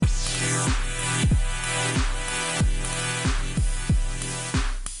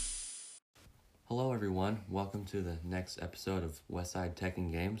everyone. Welcome to the next episode of Westside Tech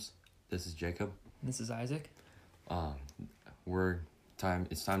and Games. This is Jacob. This is Isaac.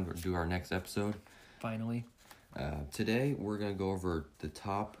 It's time to do our next episode. Finally. Today we're going to go over the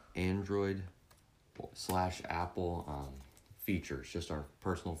top Android/Apple features, just our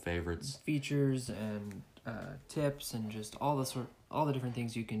personal favorites. Features and tips and just all the different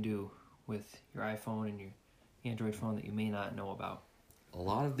things you can do with your iPhone and your Android phone that you may not know about. A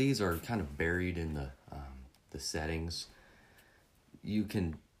lot of these are kind of buried in the settings.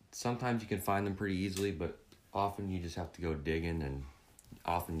 Sometimes you can find them pretty easily, but often you just have to go digging, and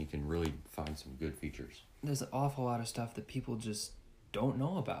often you can really find some good features. There's an awful lot of stuff that people just don't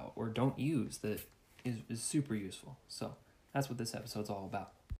know about or don't use that is super useful. So that's what this episode's all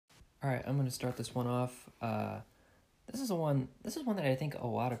about. All right, I'm going to start this one off. This is one that I think a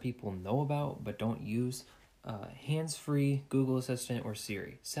lot of people know about but don't use. Hands-free Google Assistant or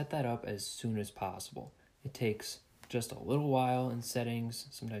Siri. Set that up as soon as possible. It takes just a little while in settings.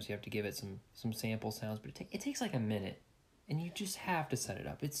 Sometimes you have to give it some sample sounds, but it takes like a minute, and you just have to set it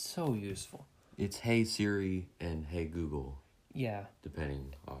up. It's so useful. It's Hey Siri and Hey Google. Yeah.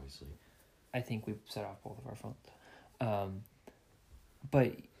 Depending, obviously. I think we've set off both of our phones.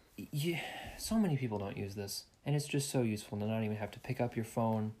 But so many people don't use this, and it's just so useful to not even have to pick up your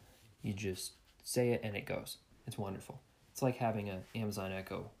phone. You just say it and it goes. It's wonderful. It's like having an Amazon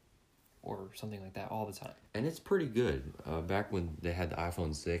Echo or something like that all the time. And it's pretty good. Back when they had the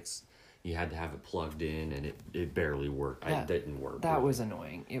iPhone 6, you had to have it plugged in, and it barely worked. It didn't work. That was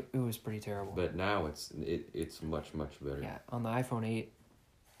annoying. It was pretty terrible. But now it's much, much better. Yeah, on the iPhone 8,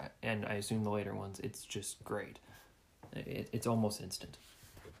 and I assume the later ones, it's just great. It's almost instant.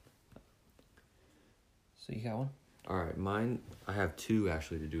 So you got one? All right, mine, I have two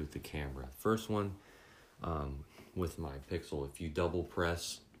actually to do with the camera. First one, with my Pixel, if you double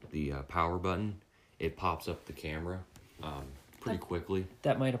press the power button, it pops up the camera pretty quickly.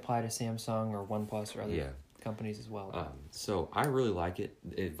 That might apply to Samsung or OnePlus or other companies as well. So I really like it.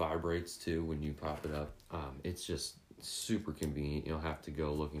 It vibrates too when you pop it up. It's just super convenient. You don't have to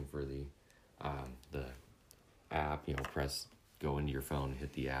go looking for the app, go into your phone and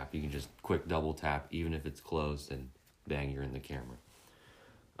hit the app. You can just quick double tap, even if it's closed, and bang, you're in the camera.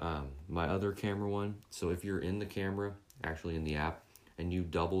 My other camera one, so if you're in the camera, actually in the app, and you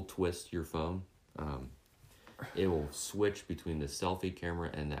double twist your phone, it will switch between the selfie camera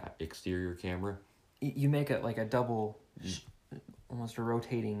and the exterior camera. You make it like a double, almost a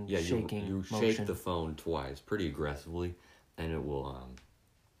rotating, shaking you motion. shake the phone twice, pretty aggressively, and it will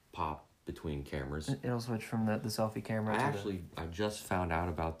pop between cameras. It'll switch from the selfie camera I just found out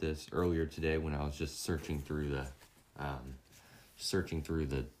about this earlier today when I was just searching through the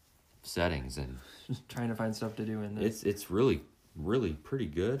settings and trying to find stuff to do in this. It's really, really pretty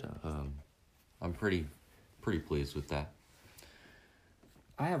good. I'm pretty pleased with that.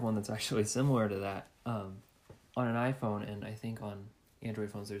 I have one that's actually similar to that. On an iPhone, and I think on Android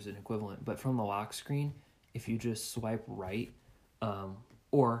phones there's an equivalent, but from the lock screen, if you just swipe right,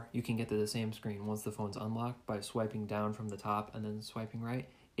 or you can get to the same screen once the phone's unlocked by swiping down from the top and then swiping right,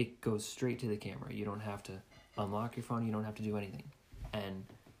 it goes straight to the camera. You don't have to unlock your phone, you don't have to do anything, and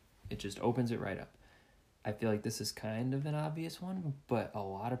it just opens it right up. I feel like this is kind of an obvious one, but a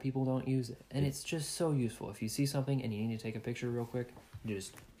lot of people don't use it, and it's just so useful. If you see something and you need to take a picture real quick, you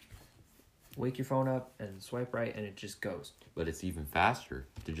just wake your phone up and swipe right, and it just goes. But it's even faster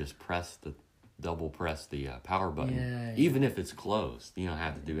to just double press the power button. Yeah. Even if it's closed, you don't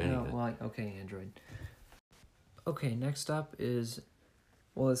have to do anything. No, well, okay, Android. Okay, next up is,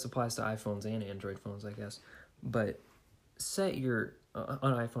 well, this applies to iPhones and Android phones, I guess, but set your, on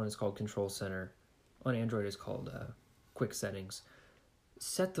iPhone it's called Control Center, on Android it's called Quick Settings.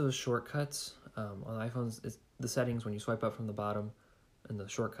 Set those shortcuts, on iPhones, it's the settings when you swipe up from the bottom, and the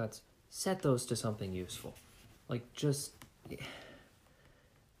shortcuts, set those to something useful. Like, just,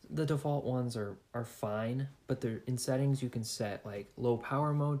 the default ones are fine, but they're in settings you can set, like, low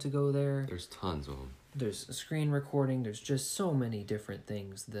power mode to go there. There's tons of them. There's screen recording. There's just so many different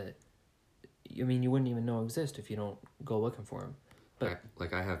things that, you wouldn't even know exist if you don't go looking for them. But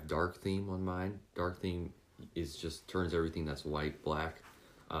I have dark theme on mine. Dark theme is just turns everything that's white black,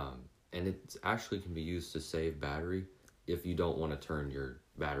 and it actually can be used to save battery if you don't want to turn your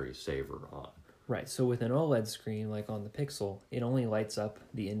battery saver on. Right, so with an OLED screen, like on the Pixel, it only lights up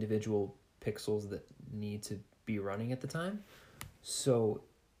the individual pixels that need to be running at the time. So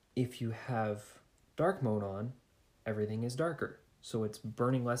if you have dark mode on, everything is darker. So it's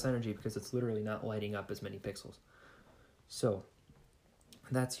burning less energy because it's literally not lighting up as many pixels. So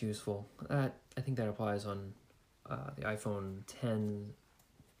that's useful. I think that applies on the iPhone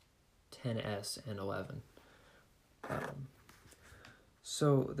 10s and 11.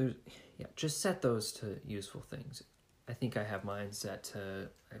 So there's, just set those to useful things. I think I have mine set to,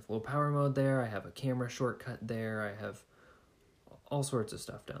 I have low power mode there, I have a camera shortcut there, I have all sorts of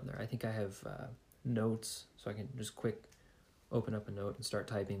stuff down there. I think I have notes, so I can just quick open up a note and start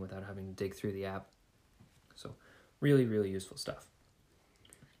typing without having to dig through the app. So really, really useful stuff.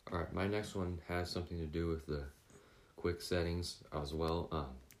 All right, my next one has something to do with the quick settings as well.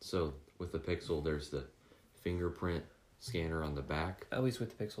 So with the Pixel, there's the fingerprint scanner on the back. At least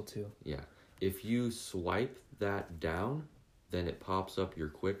with the Pixel 2. Yeah. If you swipe that down, then it pops up your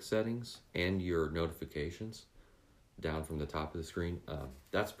quick settings and your notifications down from the top of the screen.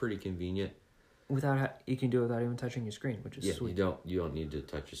 That's pretty convenient. You can do it without even touching your screen, which is sweet. You don't need to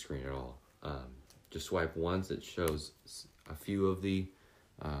touch your screen at all. Just swipe once, it shows a few of the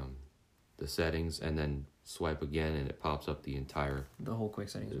settings, and then swipe again, and it pops up the whole quick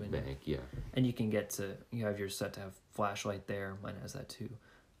settings window. Bank, yeah. And you can you have yours set to have flashlight there. Mine has that too.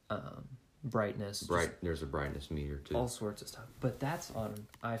 Brightness. There's a brightness meter too. All sorts of stuff. But that's on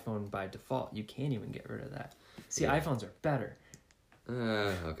iPhone by default. You can't even get rid of that. See, iPhones are better.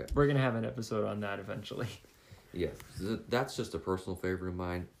 Okay. We're going to have an episode on that eventually. Yeah, that's just a personal favorite of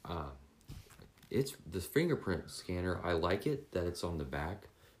mine. It's the fingerprint scanner. I like it that it's on the back.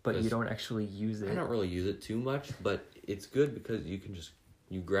 But you don't actually use it. I don't really use it too much, but it's good because you can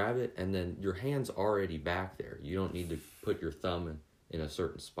you grab it and then your hand's already back there. You don't need to put your thumb in a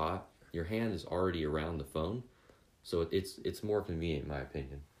certain spot. Your hand is already around the phone, so it's more convenient in my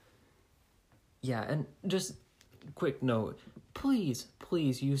opinion. Yeah, and just quick note, please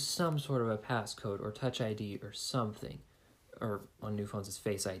use some sort of a passcode or Touch ID or something, or on new phones it's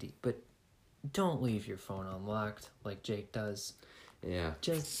Face ID, but don't leave your phone unlocked like Jake does. Yeah.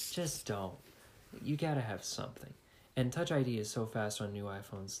 Just don't. You gotta have something. And Touch ID is so fast on new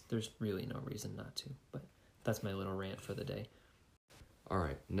iPhones, there's really no reason not to. But that's my little rant for the day. All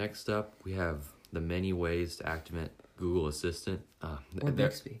right, next up we have the many ways to activate Google Assistant. Or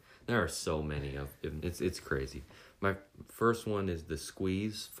Bixby. There are so many of them. It's crazy. My first one is the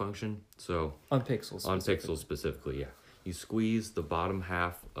squeeze function. So on Pixels. On Pixels specifically, yeah. You squeeze the bottom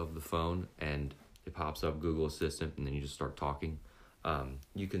half of the phone and it pops up Google Assistant, and then you just start talking.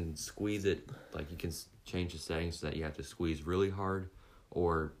 You can squeeze it, like you can change the settings so that you have to squeeze really hard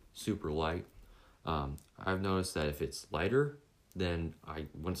or super light. I've noticed that if it's lighter, then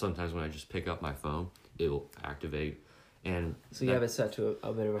sometimes when I just pick up my phone, it'll activate. And so you have it set to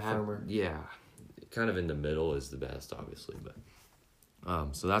a bit of a firmer. Yeah, kind of in the middle is the best, obviously.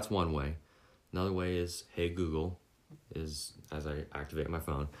 But so that's one way. Another way is Hey Google, is as I activate my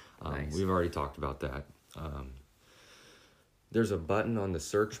phone. Nice. We've already talked about that. There's a button on the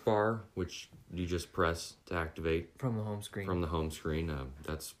search bar which you just press to activate from the home screen.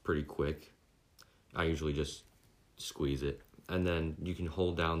 That's pretty quick. I usually just squeeze it, and then you can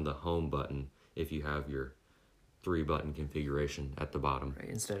hold down the home button if you have your 3-button configuration at the bottom. Right,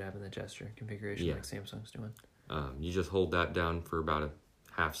 instead of having the gesture configuration like Samsung's doing. You just hold that down for about a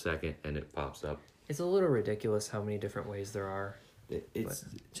half second and it pops up. It's a little ridiculous how many different ways there are. It's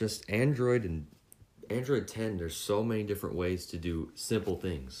just Android 10, there's so many different ways to do simple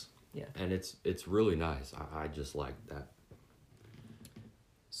things. Yeah. And it's really nice. I just like that.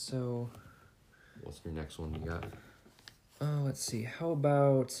 So what's your next one you got? Let's see. How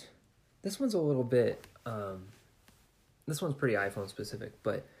about this one's a little bit this one's pretty iPhone specific,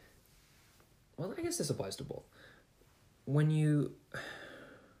 but well, I guess this applies to both. When you're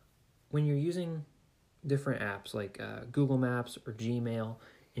using different apps like Google Maps or Gmail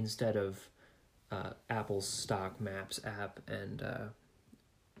instead of Apple's stock Maps app and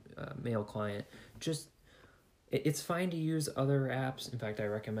Mail client, it's fine to use other apps. In fact, I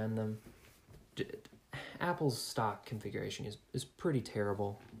recommend them. Apple's stock configuration is pretty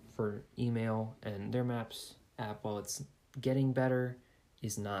terrible for email, and their Maps app, while it's getting better,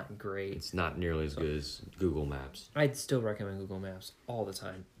 is not great. It's not nearly as good as Google Maps. I'd still recommend Google Maps all the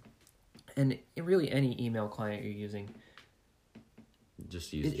time. And really any email client you're using,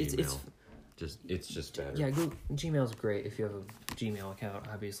 just use Gmail. It's just better. Yeah, Gmail's great if you have a Gmail account,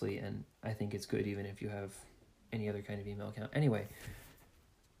 obviously, and I think it's good even if you have any other kind of email account. Anyway,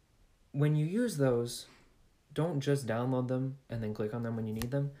 when you use those, don't just download them and then click on them when you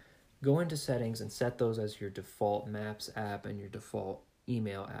need them. Go into settings and set those as your default Maps app and your default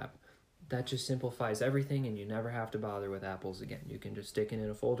email app. That just simplifies everything, and you never have to bother with Apple's again. You can just stick it in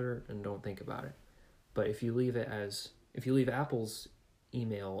a folder and don't think about it. But if you leave Apple's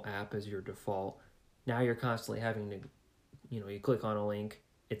email app as your default, now you're constantly having to, you click on a link,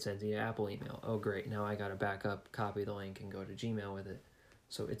 it sends you an Apple email. Oh, great. Now I got to back up, copy the link, and go to Gmail with it.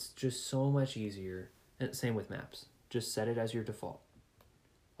 So it's just so much easier. And same with maps. Just set it as your default.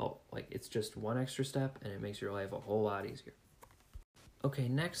 Oh, like it's just one extra step and it makes your life a whole lot easier. Okay,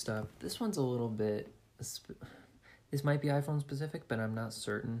 next up, this one's a little bit, this might be iPhone specific, but I'm not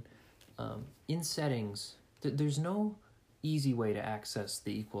certain. In settings, there's no easy way to access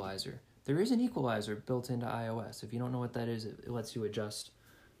the equalizer. There is an equalizer built into iOS. If you don't know what that is, it lets you adjust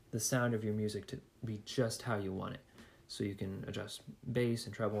the sound of your music to be just how you want it. So you can adjust bass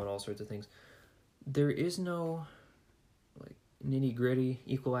and treble and all sorts of things. There is no like nitty-gritty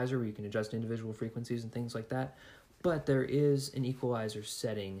equalizer where you can adjust individual frequencies and things like that. But there is an equalizer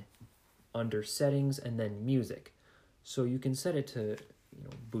setting under settings and then music. So you can set it to,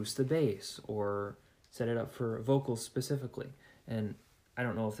 boost the bass or set it up for vocals specifically. And I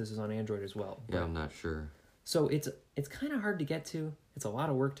don't know if this is on Android as well. Yeah, I'm not sure. So it's kind of hard to get to. It's a lot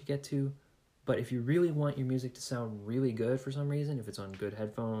of work to get to. But if you really want your music to sound really good for some reason, if it's on good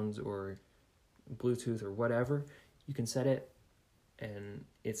headphones or Bluetooth or whatever, you can set it and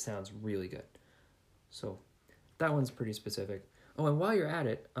it sounds really good. So that one's pretty specific. Oh, and while you're at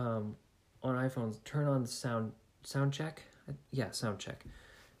it, on iPhones, turn on sound check. Yeah, sound check.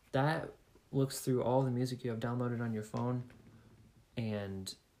 That looks through all the music you have downloaded on your phone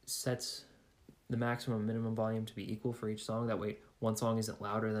and sets the maximum and minimum volume to be equal for each song. That way, one song isn't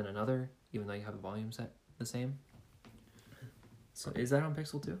louder than another, even though you have the volume set the same. So is that on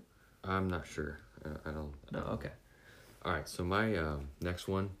Pixel 2? I'm not sure. I don't. No, okay. All right, so my next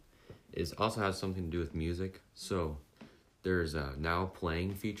one also has something to do with music. So there's a now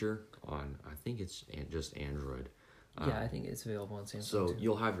playing feature on, I think it's just Android. Yeah, I think it's available on Samsung So too.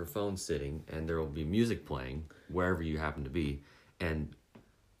 you'll have your phone sitting and there will be music playing wherever you happen to be. And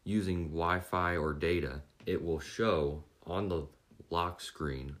using Wi-Fi or data, it will show on the lock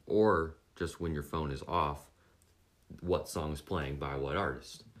screen or just when your phone is off what song is playing by what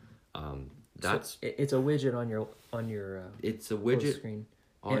artist. That's so it's a widget on your it's a widget screen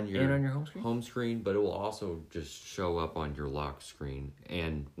on and your on your home screen, but it will also just show up on your lock screen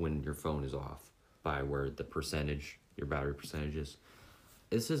and when your phone is off by where the percentage, your battery percentage is.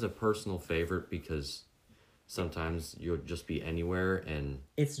 This is a personal favorite because sometimes you'll just be anywhere and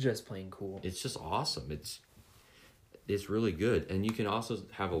it's just plain cool. it's just awesome. It's really good. And you can also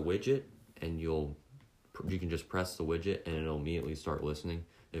have a widget and you can just press the widget and it'll immediately start listening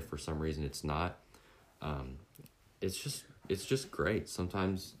if for some reason it's not. It's just great.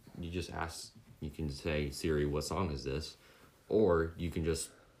 Sometimes you can say, Siri, what song is this? Or you can just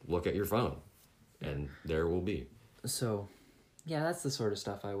look at your phone and there will be. So, yeah, that's the sort of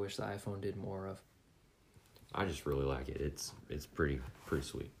stuff I wish the iPhone did more of. I just really like it. It's pretty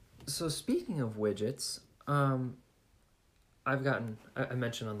sweet. So speaking of widgets, I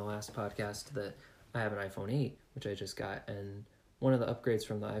mentioned on the last podcast that I have an iPhone 8, which I just got, and one of the upgrades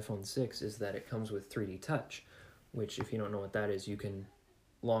from the iPhone 6 is that it comes with 3D Touch, which if you don't know what that is, you can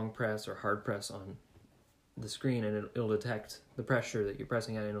long press or hard press on the screen and it'll detect the pressure that you're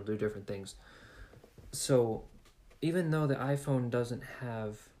pressing at and it'll do different things. So even though the iPhone doesn't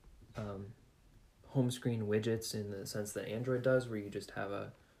have home screen widgets in the sense that Android does, where you just have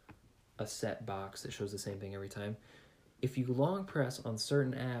a set box that shows the same thing every time, if you long press on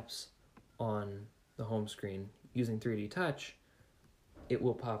certain apps on the home screen using 3D Touch, it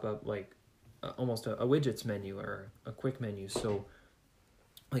will pop up like almost a widgets menu or a quick menu. So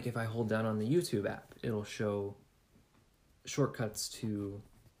like if I hold down on the YouTube app, it'll show shortcuts to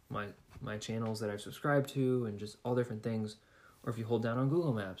my channels that I've subscribed to and just all different things. Or if you hold down on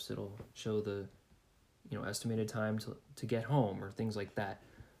Google Maps, it'll show the estimated time to get home or things like that.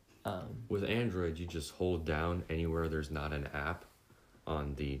 With Android, you just hold down anywhere there's not an app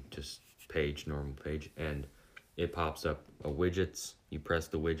on the just normal page, and it pops up a widgets. You press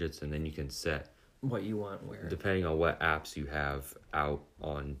the widgets, and then you can set what you want where. Depending on what apps you have out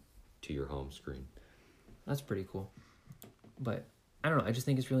on to your home screen. That's pretty cool. But I don't know, I just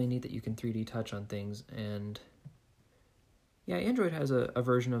think it's really neat that you can 3D touch on things, and yeah, Android has a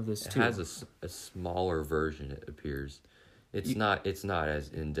version of this too. It has a smaller version, it appears. It's not as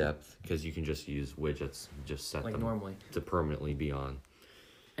in depth because you can just use widgets, just set like them normally to permanently be on.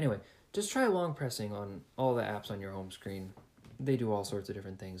 Anyway, just try long pressing on all the apps on your home screen. They do all sorts of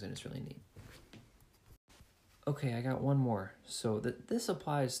different things, and it's really neat. Okay, I got one more. So this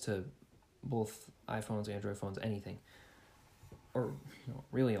applies to both iPhones, Android phones, anything, or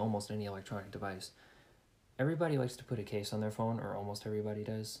really almost any electronic device. Everybody likes to put a case on their phone, or almost everybody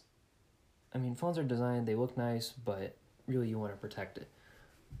does. I mean, phones are designed, they look nice, but really you want to protect it.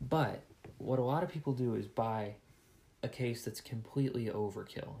 But what a lot of people do is buy a case that's completely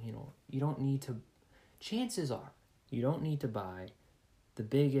overkill. You don't need to, chances are, you don't need to buy the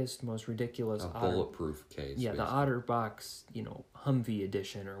biggest, most ridiculous A bulletproof case. Yeah, the OtterBox, Humvee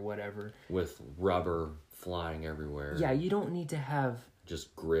edition or whatever. With rubber flying everywhere. Yeah, you don't need to have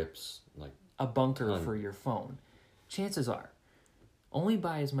just grips, like a bunker for your phone. Chances are, only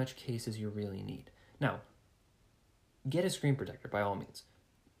buy as much case as you really need. Now, get a screen protector by all means.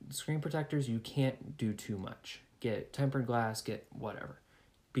 Screen protectors, you can't do too much. Get tempered glass, get whatever,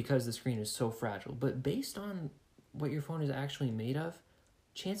 because the screen is so fragile. But based on what your phone is actually made of,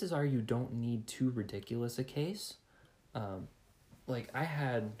 chances are you don't need too ridiculous a case. Like I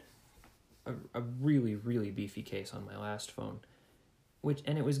had a really, really beefy case on my last phone,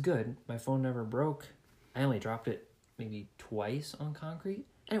 and it was good. My phone never broke. I only dropped it maybe twice on concrete,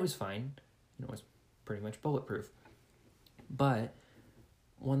 and it was fine. It was pretty much bulletproof. But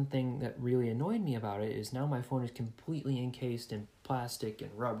one thing that really annoyed me about it is now my phone is completely encased in plastic and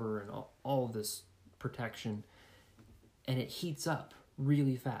rubber and all of this protection, and it heats up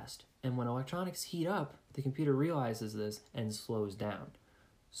really fast. And when electronics heat up, the computer realizes this and slows down.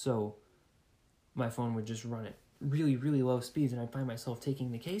 So my phone would just run at really, really low speeds, and I'd find myself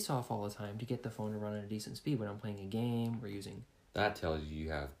taking the case off all the time to get the phone to run at a decent speed when I'm playing a game or using... That tells you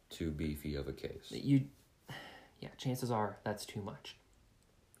have too beefy of a case. Yeah, chances are that's too much.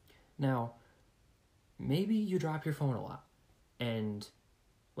 Now, maybe you drop your phone a lot, and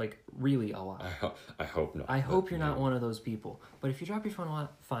really a lot. I hope not. I hope you're not one of those people. But if you drop your phone a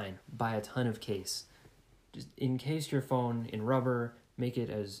lot, fine. Buy a ton of case. Just encase your phone in rubber. Make it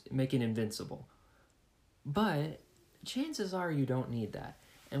invincible. But chances are you don't need that.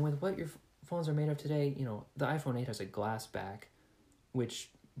 And with what your phones are made of today, the iPhone 8 has a glass back, which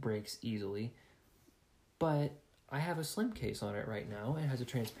breaks easily. But I have a slim case on it right now. It has a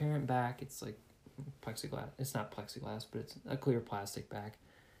transparent back. It's like plexiglass. It's not plexiglass, but it's a clear plastic back.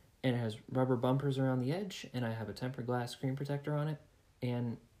 And it has rubber bumpers around the edge, and I have a tempered glass screen protector on it,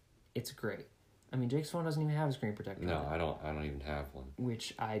 and it's great. I mean, Jake's phone doesn't even have a screen protector. No, I don't even have one.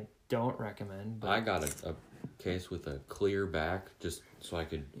 Which I don't recommend. But I got a case with a clear back just so I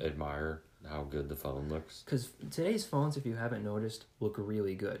could admire how good the phone looks. Because today's phones, if you haven't noticed, look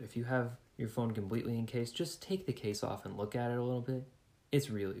really good. If you have your phone completely encased, just take the case off and look at it a little bit.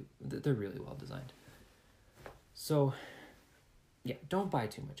 They're really well designed. So, yeah, don't buy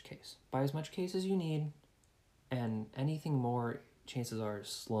too much case. Buy as much case as you need, and anything more, chances are,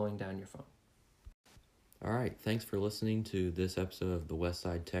 slowing down your phone. All right, thanks for listening to this episode of the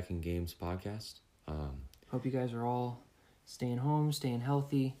Westside Tech and Games podcast. Hope you guys are all staying home, staying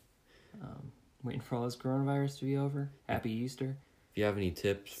healthy, waiting for all this coronavirus to be over. Happy Easter. If you have any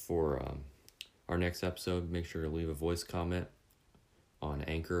tips for our next episode, make sure to leave a voice comment on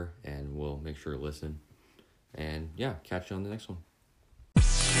Anchor, and we'll make sure to listen. And yeah, catch you on the next one.